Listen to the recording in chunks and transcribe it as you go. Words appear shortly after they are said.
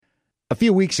A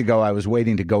few weeks ago, I was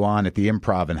waiting to go on at the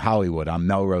Improv in Hollywood on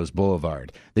Melrose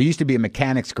Boulevard. There used to be a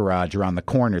mechanics garage around the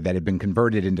corner that had been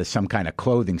converted into some kind of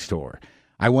clothing store.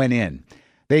 I went in.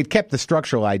 They had kept the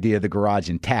structural idea of the garage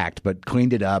intact, but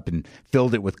cleaned it up and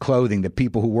filled it with clothing that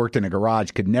people who worked in a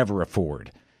garage could never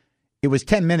afford. It was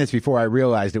 10 minutes before I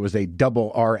realized it was a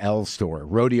double RL store,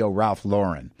 Rodeo Ralph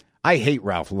Lauren. I hate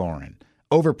Ralph Lauren.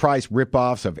 Overpriced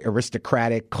ripoffs of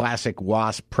aristocratic, classic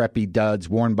wasp, preppy duds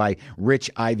worn by rich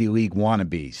Ivy League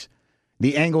wannabes.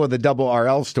 The angle of the double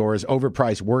RL store is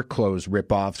overpriced work clothes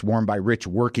ripoffs worn by rich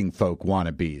working folk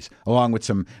wannabes, along with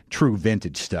some true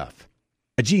vintage stuff.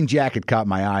 A jean jacket caught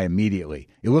my eye immediately.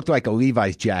 It looked like a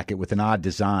Levi's jacket with an odd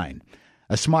design.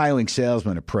 A smiling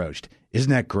salesman approached.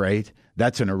 "Isn't that great?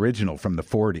 That's an original from the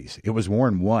 40s. It was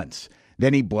worn once."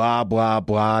 Then he blah, blah,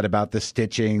 blah about the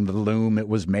stitching, the loom it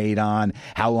was made on,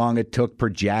 how long it took per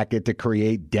jacket to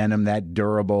create denim that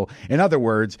durable. In other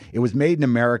words, it was made in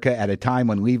America at a time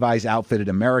when Levi's outfitted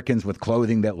Americans with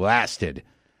clothing that lasted.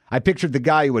 I pictured the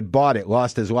guy who had bought it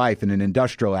lost his life in an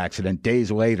industrial accident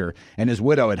days later, and his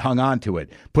widow had hung on to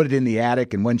it, put it in the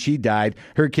attic, and when she died,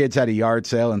 her kids had a yard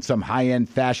sale and some high-end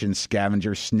fashion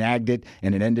scavenger snagged it,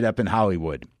 and it ended up in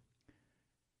Hollywood.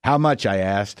 "How much?" I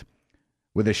asked.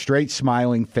 With a straight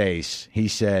smiling face, he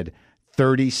said,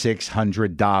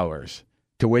 $3,600.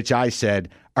 To which I said,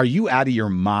 "Are you out of your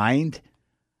mind?"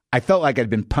 I felt like I'd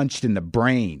been punched in the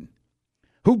brain.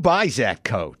 Who buys that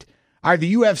coat? Either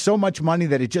you have so much money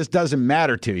that it just doesn't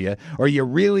matter to you, or you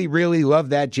really, really love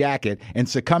that jacket and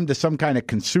succumb to some kind of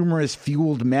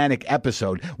consumerist-fueled manic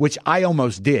episode, which I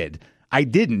almost did. I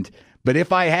didn't, but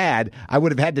if I had, I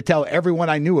would have had to tell everyone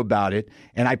I knew about it,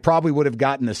 and I probably would have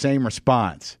gotten the same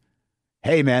response.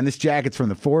 "Hey, man, this jacket's from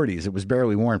the 40s. It was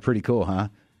barely worn. Pretty cool, huh?"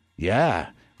 "Yeah,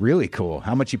 really cool.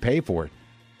 How much you pay for it?"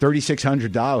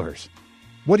 $3,600.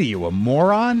 "What are you, a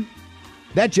moron?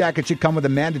 That jacket should come with a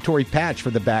mandatory patch for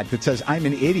the back that says I'm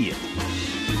an idiot."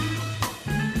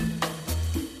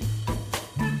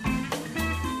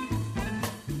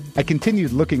 I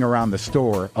continued looking around the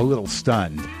store, a little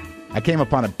stunned. I came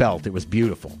upon a belt. It was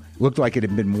beautiful. It looked like it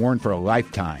had been worn for a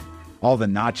lifetime. All the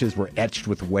notches were etched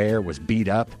with wear, was beat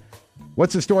up.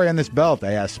 "What's the story on this belt?"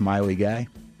 I asked Smiley Guy.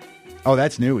 "Oh,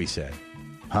 that's new," he said.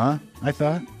 "Huh?" I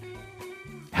thought.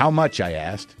 "How much?" I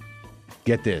asked.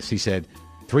 Get this, he said,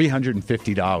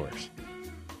 $350.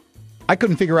 I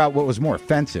couldn't figure out what was more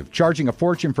offensive, charging a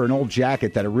fortune for an old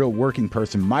jacket that a real working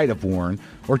person might have worn,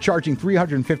 or charging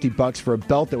 $350 for a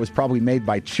belt that was probably made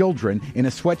by children in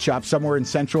a sweatshop somewhere in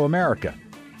Central America.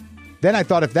 Then I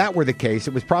thought if that were the case,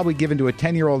 it was probably given to a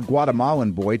 10-year-old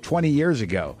Guatemalan boy 20 years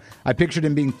ago. I pictured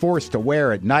him being forced to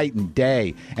wear it night and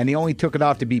day, and he only took it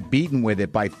off to be beaten with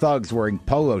it by thugs wearing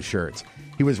polo shirts.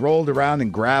 He was rolled around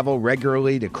in gravel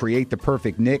regularly to create the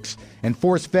perfect nicks, and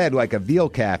force-fed like a veal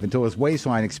calf until his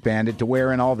waistline expanded to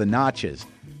wear in all the notches.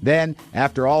 Then,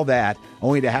 after all that,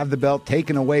 only to have the belt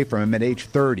taken away from him at age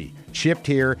 30, shipped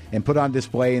here, and put on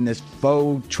display in this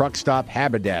faux truck stop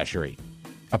haberdashery.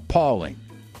 Appalling.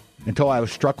 Until I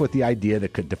was struck with the idea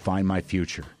that could define my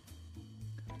future.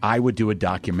 I would do a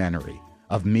documentary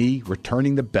of me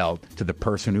returning the belt to the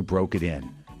person who broke it in.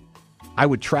 I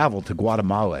would travel to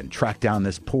Guatemala and track down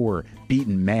this poor,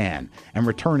 beaten man and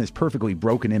return his perfectly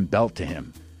broken-in belt to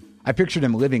him. I pictured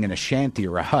him living in a shanty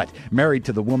or a hut, married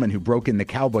to the woman who broke in the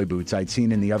cowboy boots I'd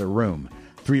seen in the other room,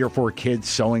 3 or 4 kids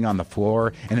sewing on the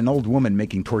floor, and an old woman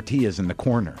making tortillas in the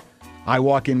corner. I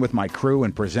walk in with my crew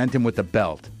and present him with the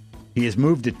belt. He is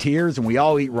moved to tears, and we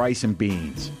all eat rice and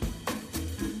beans.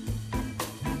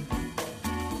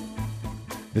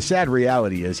 The sad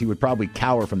reality is he would probably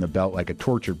cower from the belt like a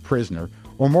tortured prisoner,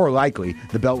 or more likely,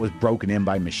 the belt was broken in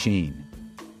by machine.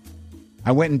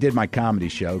 I went and did my comedy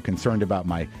show, concerned about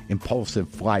my impulsive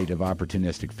flight of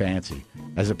opportunistic fancy,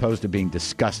 as opposed to being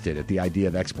disgusted at the idea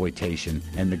of exploitation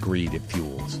and the greed it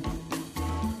fuels.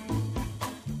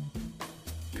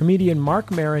 Comedian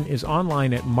Marc Maron is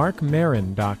online at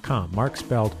marcmaron.com. Marc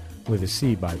spelled with a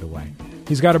C, by the way.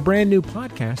 He's got a brand new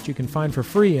podcast you can find for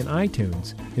free in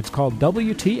iTunes. It's called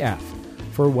WTF,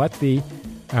 for what the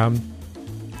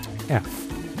F.